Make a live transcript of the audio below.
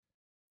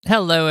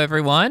Hello,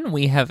 everyone.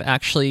 We have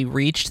actually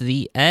reached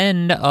the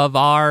end of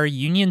our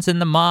Unions in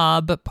the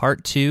Mob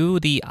Part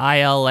 2, the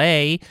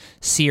ILA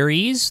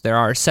series. There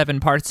are 7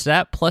 parts to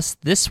that, plus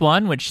this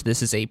one, which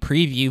this is a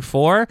preview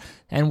for.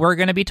 And we're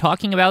going to be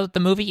talking about the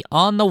movie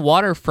On the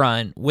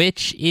Waterfront,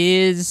 which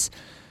is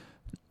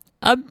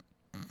a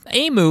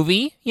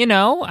movie,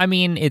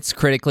 it's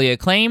critically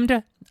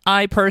acclaimed.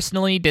 I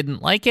personally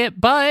didn't like it,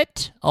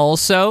 but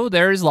also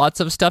there's lots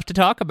of stuff to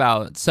talk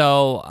about.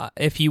 So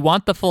if you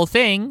want the full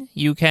thing,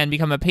 you can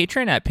become a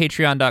patron at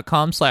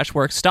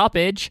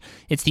patreon.com/workstoppage.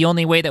 It's the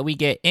only way that we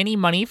get any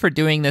money for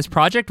doing this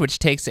project, which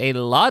takes a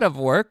lot of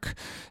work.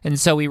 And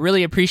so we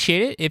really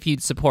appreciate it if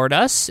you'd support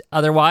us.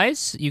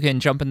 Otherwise, you can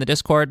jump in the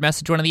Discord,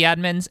 message one of the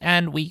admins,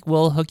 and we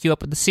will hook you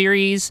up with the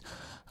series.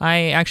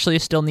 I actually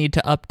still need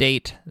to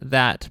update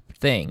that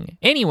thing.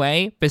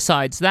 Anyway,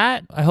 besides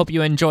that, I hope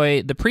you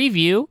enjoy the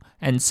preview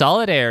and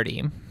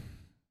Solidarity.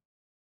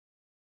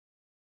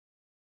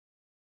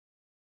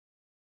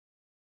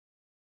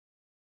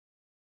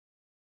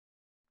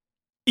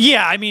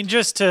 Yeah,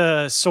 just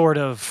to sort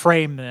of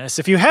frame this,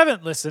 if you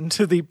haven't listened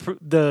to the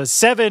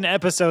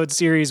 7-episode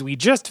series we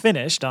just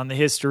finished on the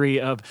history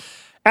of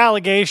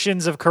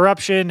allegations of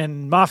corruption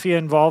and mafia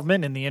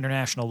involvement in the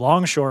International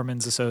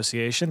Longshoremen's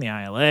Association, the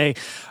ILA,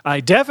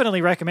 I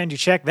definitely recommend you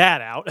check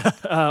that out,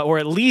 or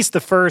at least the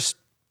first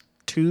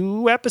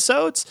 2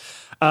 episodes,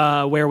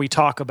 where we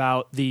talk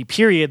about the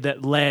period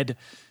that led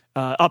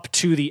up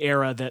to the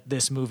era that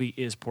this movie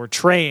is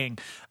portraying.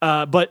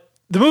 But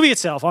the movie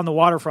itself, On the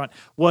Waterfront,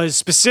 was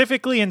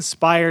specifically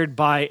inspired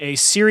by a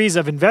series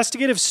of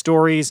investigative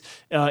stories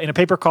in a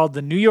paper called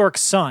The New York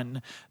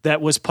Sun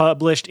that was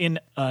published in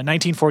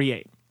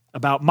 1948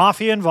 about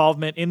mafia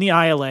involvement in the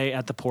ILA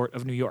at the Port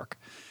of New York.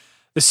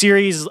 The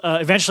series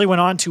eventually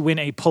went on to win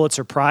a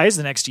Pulitzer Prize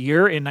the next year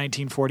in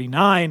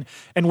 1949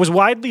 and was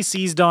widely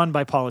seized on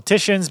by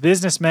politicians,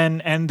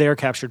 businessmen, and their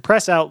captured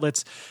press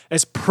outlets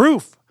as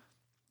proof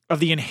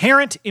of the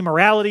inherent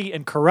immorality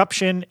and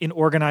corruption in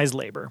organized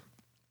labor.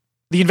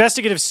 The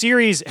investigative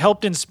series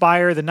helped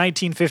inspire the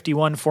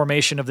 1951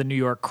 formation of the New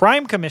York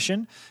Crime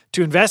Commission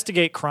to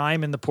investigate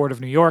crime in the Port of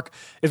New York,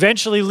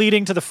 eventually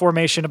leading to the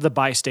formation of the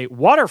Bi-State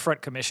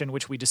Waterfront Commission,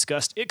 which we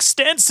discussed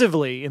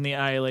extensively in the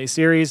ILA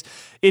series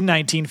in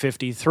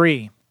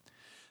 1953.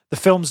 The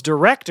film's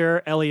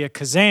director, Elia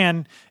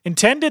Kazan,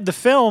 intended the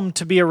film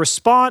to be a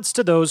response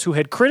to those who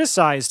had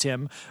criticized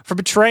him for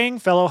betraying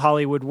fellow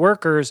Hollywood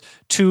workers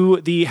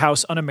to the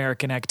House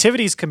Un-American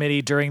Activities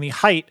Committee during the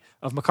height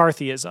of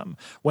McCarthyism,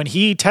 when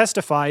he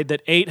testified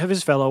that 8 of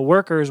his fellow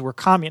workers were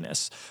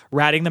communists,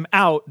 ratting them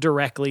out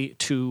directly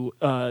to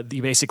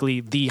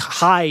the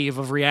hive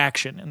of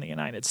reaction in the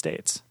United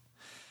States.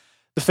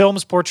 The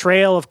film's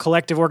portrayal of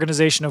collective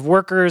organization of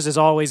workers as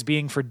always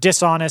being for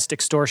dishonest,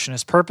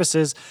 extortionist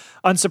purposes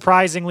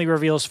unsurprisingly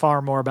reveals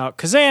far more about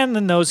Kazan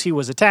than those he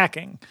was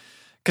attacking.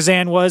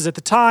 Kazan was, at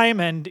the time,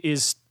 and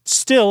is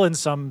still in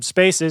some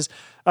spaces,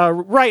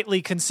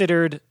 rightly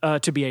considered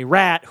to be a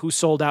rat who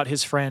sold out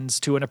his friends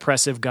to an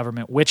oppressive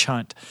government witch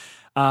hunt.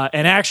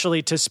 And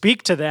actually, to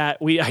speak to that,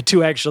 I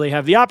do actually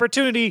have the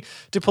opportunity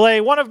to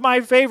play one of my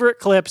favorite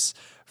clips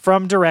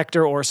from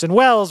director Orson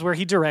Welles, where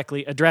he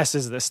directly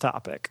addresses this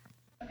topic.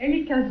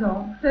 Elie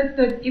Kazan said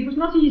that it was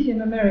not easy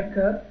in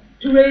America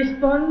to raise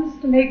funds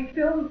to make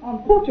film on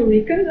Puerto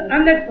Ricans,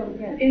 and that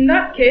in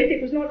that case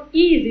it was not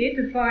easy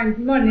to find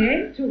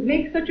money to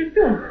make such a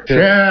film.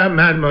 Chère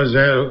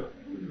mademoiselle,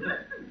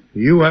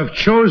 you have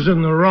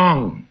chosen the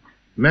wrong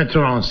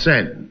metteur en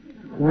scène.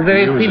 Vous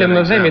avez pris le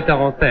mauvais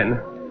metteur en scène.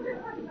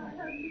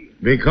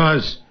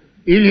 Because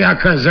Elia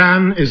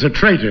Kazan is a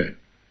traitor.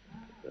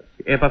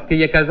 Et parce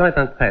qu'Elia Kazan est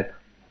un traître.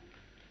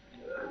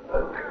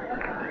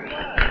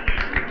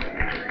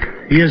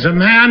 He is a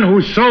man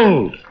who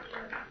sold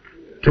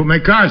to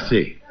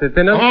McCarthy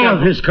all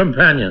of his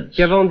companions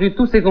qui a vendu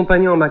tous ses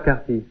compagnons à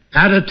McCarthy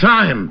at a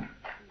time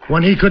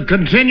when he could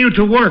continue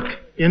to work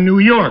in New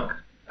York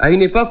à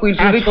une époque où il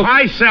at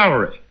high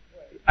salary.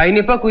 À une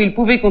époque où il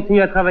pouvait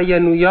continuer à travailler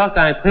à New York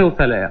à un très haut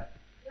salaire.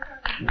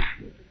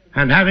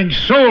 And having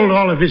sold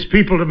all of his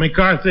people to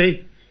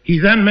McCarthy,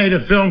 he then made a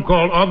film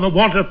called On the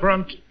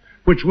Waterfront,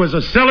 which was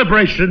a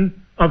celebration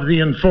of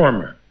the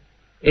informer.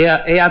 Et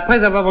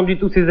après avoir vendu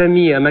tous ses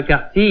amis à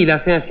McCarthy, il a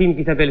fait un film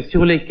qui s'appelle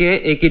Sur les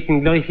quais et qui est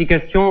une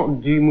glorification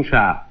du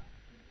mouchard.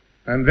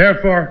 And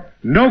therefore,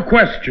 no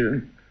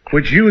question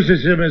which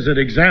uses him as an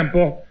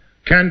example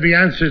can be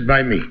answered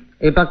by me.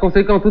 Et par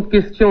conséquent, toute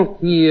question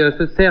qui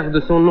se serve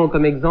de son nom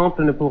comme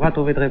exemple ne pourra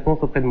trouver de réponse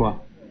auprès de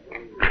moi.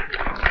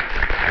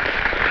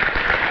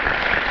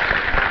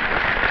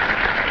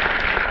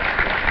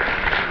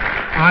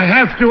 I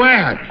have to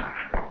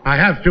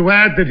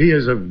add that he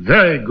is a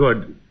very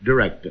good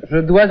director.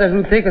 Je dois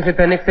ajouter que c'est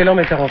un excellent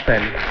metteur en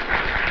scène.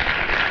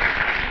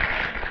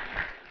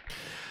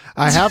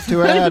 I have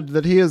to add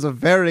that he is a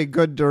very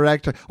good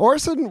director.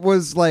 Orson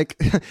was like,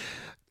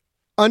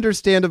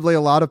 understandably,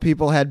 a lot of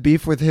people had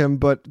beef with him,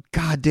 but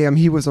goddamn,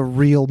 he was a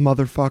real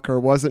motherfucker,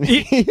 wasn't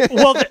he?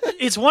 Well,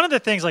 it's one of the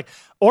things, like,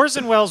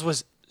 Orson Welles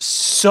was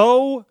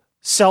so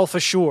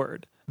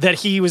self-assured that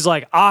he was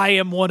like, I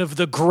am one of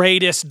the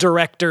greatest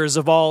directors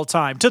of all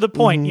time, to the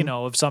point,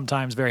 of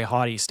sometimes very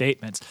haughty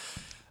statements.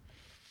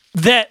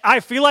 That I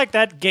feel like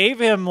that gave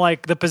him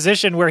like the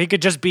position where he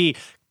could just be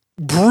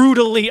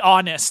brutally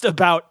honest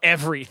about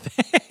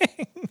everything.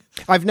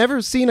 I've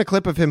never seen a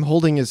clip of him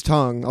holding his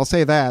tongue. I'll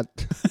say that.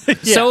 Yeah.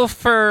 So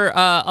for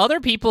other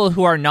people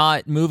who are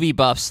not movie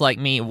buffs like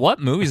me, what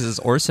movies has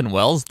Orson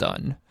Welles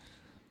done?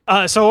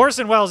 So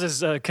Orson Welles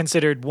is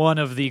considered one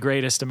of the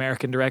greatest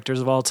American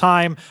directors of all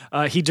time.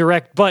 Most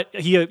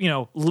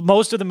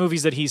of the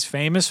movies that he's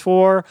famous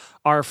for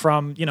are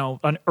from,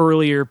 an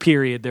earlier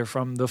period. They're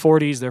from the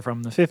 40s, they're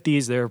from the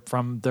 50s, they're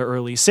from the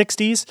early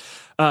 60s.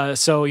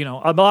 So,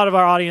 a lot of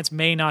our audience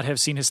may not have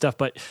seen his stuff,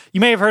 but you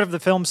may have heard of the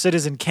film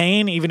Citizen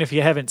Kane. Even if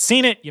you haven't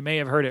seen it, you may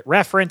have heard it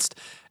referenced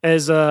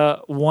as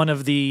one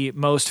of the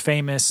most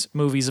famous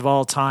movies of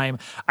all time.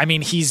 I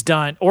mean,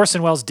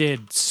 Orson Welles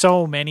did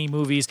so many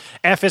movies.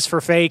 F is for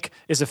Fake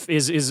is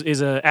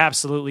a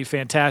absolutely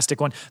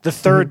fantastic one. The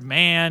Third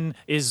Man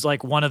is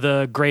like one of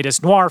the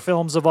greatest noir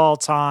films of all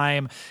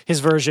time. His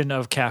version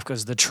of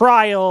Kafka's The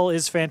Trial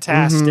is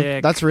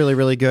fantastic. That's really,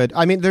 really good.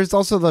 I mean, there's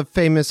also the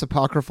famous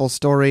apocryphal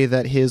story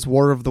that his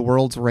War of the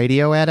Worlds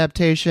radio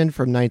adaptation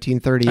from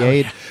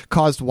 1938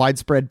 caused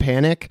widespread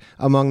panic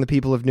among the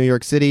people of New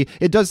York City.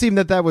 It does seem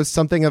that was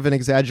something of an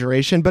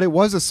exaggeration, but it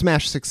was a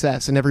smash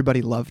success and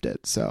everybody loved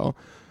it. So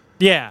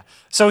yeah.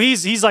 So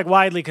he's like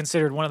widely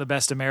considered one of the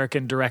best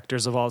American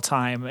directors of all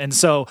time. And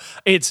so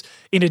it's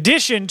in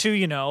addition to,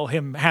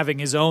 him having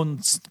his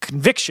own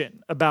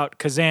conviction about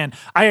Kazan.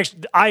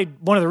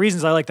 One of the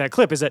reasons I like that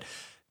clip is that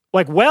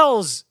like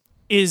Welles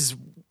is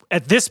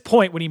at this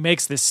point when he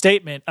makes this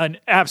statement an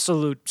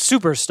absolute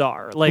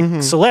superstar,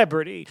 like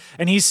celebrity.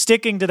 And he's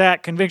sticking to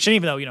that conviction,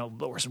 even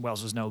though, Orson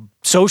Welles was no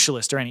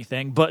socialist or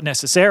anything, but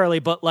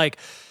like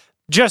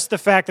just the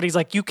fact that he's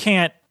like, you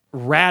can't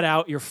rat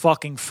out your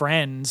fucking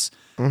friends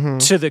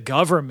to the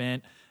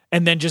government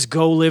and then just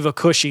go live a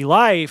cushy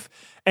life.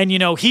 And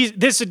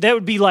that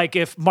would be like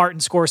if Martin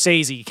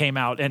Scorsese came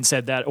out and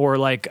said that, or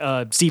like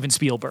Steven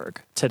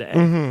Spielberg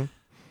today.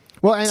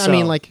 Well, and I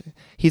mean, like,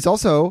 he's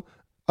also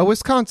a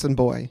Wisconsin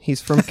boy.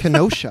 He's from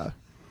Kenosha.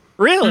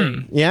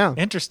 Really? Yeah.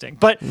 Interesting.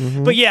 But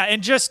yeah,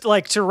 and just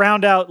like to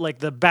round out like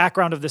the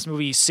background of this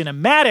movie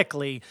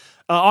cinematically,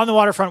 On the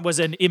Waterfront was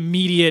an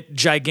immediate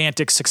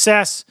gigantic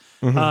success.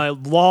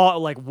 Wildly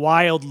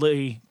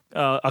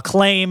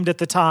acclaimed at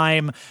the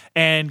time,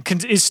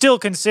 and is still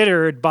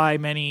considered by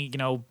many,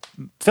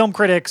 film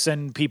critics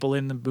and people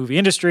in the movie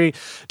industry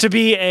to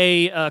be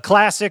a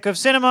classic of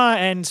cinema,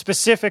 and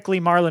specifically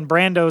Marlon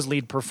Brando's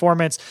lead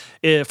performance,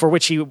 for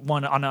which he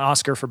won an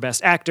Oscar for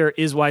Best Actor,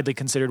 is widely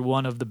considered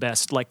one of the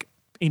best, like,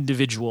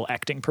 individual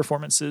acting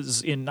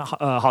performances in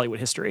Hollywood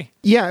history.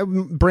 Yeah,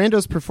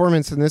 Brando's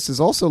performance in this is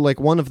also like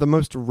one of the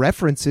most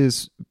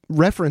referenced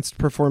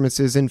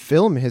performances in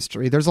film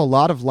history. There's a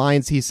lot of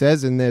lines he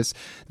says in this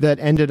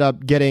that ended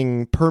up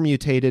getting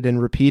permutated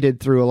and repeated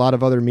through a lot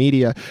of other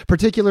media,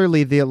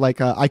 particularly the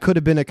I could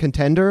have been a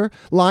contender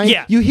line.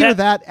 Yeah, you hear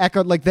that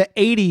echoed, like the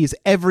 80s,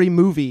 every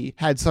movie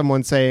had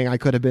someone saying I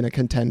could have been a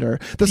contender.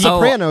 The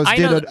Sopranos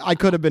did I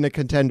could have been a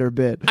contender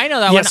bit. I know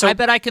that one. I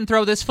bet I can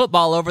throw this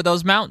football over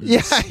those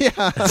mountains. Yeah,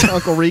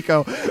 Uncle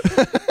Rico.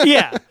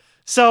 Yeah.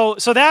 So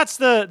that's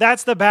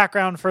the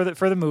background for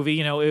the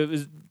movie. It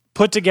was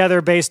put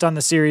together based on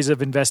the series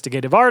of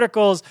investigative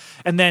articles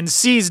and then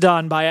seized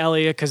on by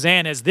Elia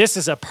Kazan as this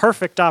is a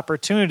perfect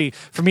opportunity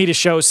for me to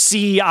show,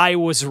 see, I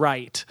was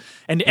right.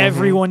 And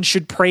everyone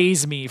should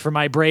praise me for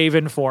my brave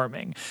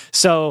informing.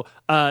 So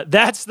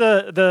that's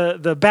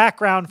the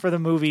background for the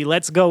movie.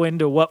 Let's go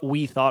into what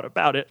we thought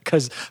about it,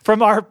 because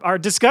from our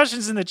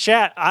discussions in the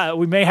chat,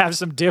 we may have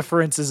some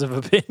differences of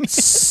opinion.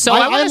 So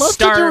I want to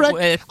start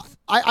with...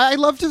 I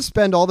love to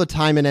spend all the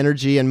time and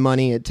energy and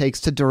money it takes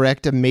to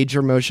direct a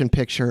major motion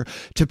picture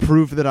to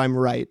prove that I'm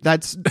right.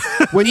 That's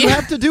when you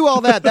have to do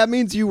all that, that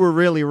means you were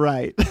really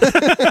right.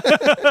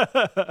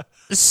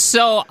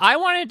 So I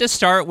wanted to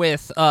start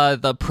with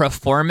the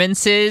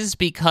performances,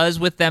 because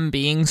with them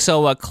being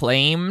so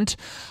acclaimed,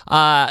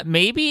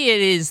 maybe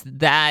it is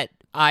that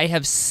I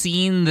have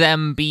seen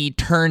them be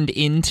turned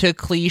into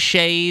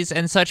cliches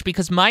and such,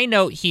 because my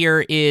note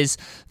here is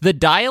the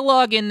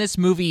dialogue in this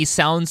movie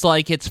sounds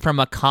like it's from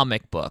a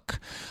comic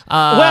book.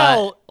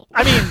 Well,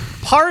 I mean,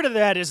 part of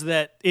that is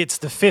that it's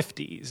the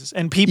 50s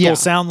and people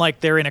sound like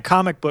they're in a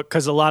comic book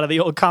because a lot of the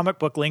old comic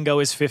book lingo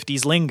is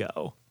 50s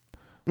lingo.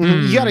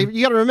 You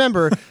gotta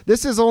remember,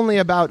 this is only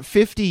about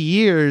 50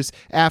 years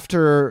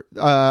after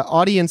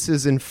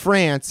audiences in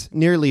France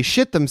nearly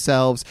shit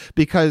themselves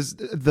because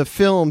the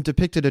film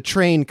depicted a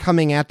train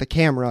coming at the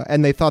camera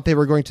and they thought they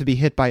were going to be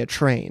hit by a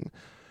train.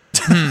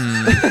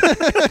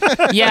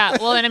 Yeah,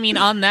 well, and I mean,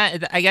 on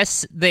that, I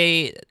guess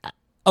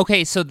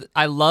okay, so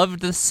I loved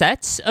the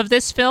sets of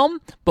this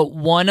film, but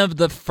one of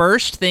the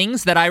first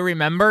things that I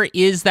remember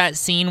is that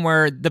scene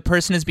where the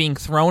person is being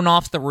thrown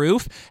off the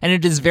roof, and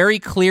it is very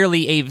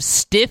clearly a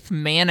stiff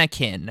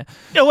mannequin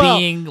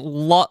being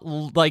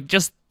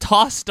just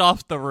tossed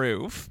off the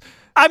roof.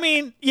 I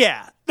mean,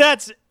 yeah,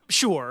 that's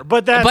sure,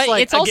 but that's But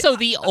like, it's also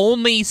the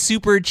only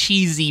super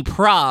cheesy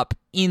prop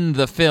in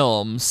the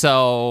film,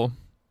 so...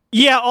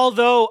 Yeah,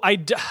 although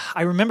I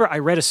remember I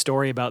read a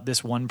story about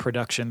this one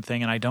production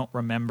thing, and I don't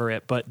remember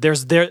it, but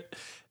there's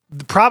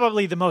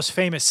probably the most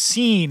famous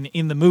scene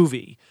in the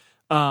movie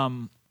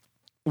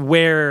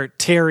where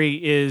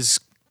Terry is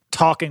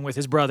talking with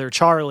his brother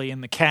Charlie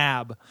in the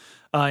cab,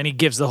 and he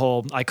gives the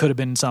whole "I could have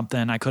been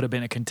something, I could have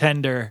been a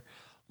contender"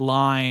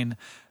 line.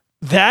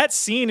 That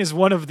scene is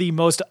one of the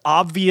most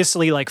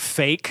obviously like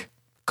fake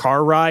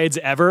car rides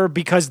ever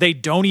because they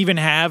don't even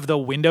have the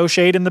window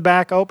shade in the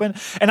back open.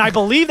 And I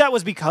believe that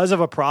was because of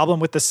a problem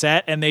with the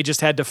set and they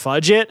just had to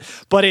fudge it.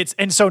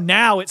 And so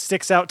now it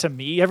sticks out to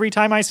me every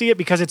time I see it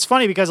because it's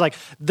funny because like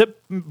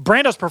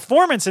Brando's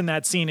performance in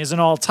that scene is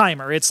an all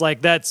timer. It's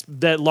like, that's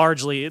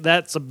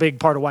a big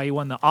part of why he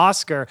won the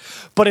Oscar,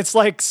 but it's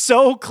like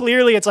so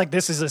clearly it's like,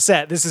 this is a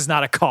set. This is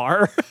not a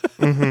car.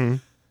 Mm-hmm.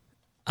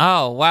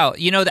 Oh, wow.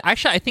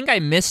 Actually, I think I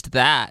missed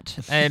that.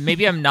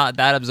 Maybe I'm not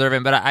that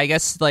observant, but I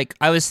guess, like,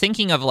 I was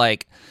thinking of,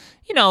 like,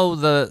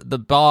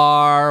 the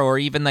bar or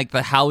even, like,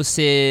 the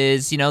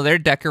houses, they're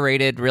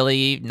decorated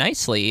really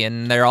nicely,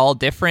 and they're all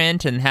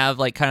different and have,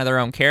 like, kind of their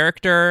own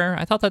character.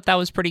 I thought that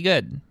was pretty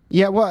good.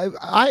 Yeah, well,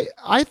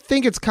 I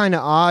think it's kind of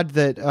odd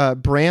that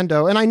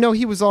Brando, and I know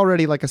he was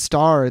already like a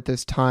star at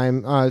this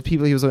time. He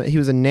was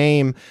a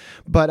name,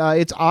 but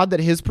it's odd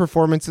that his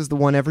performance is the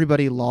one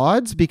everybody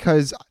lauds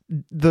because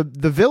the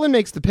villain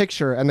makes the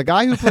picture, and the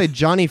guy who played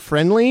Johnny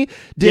Friendly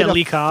did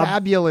a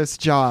fabulous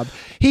job.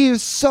 He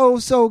is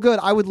so good.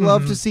 I would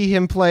love to see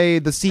him play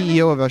the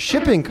CEO of a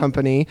shipping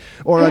company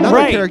or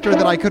another character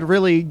that I could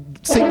really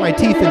sink my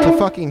teeth into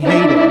fucking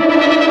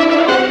hating.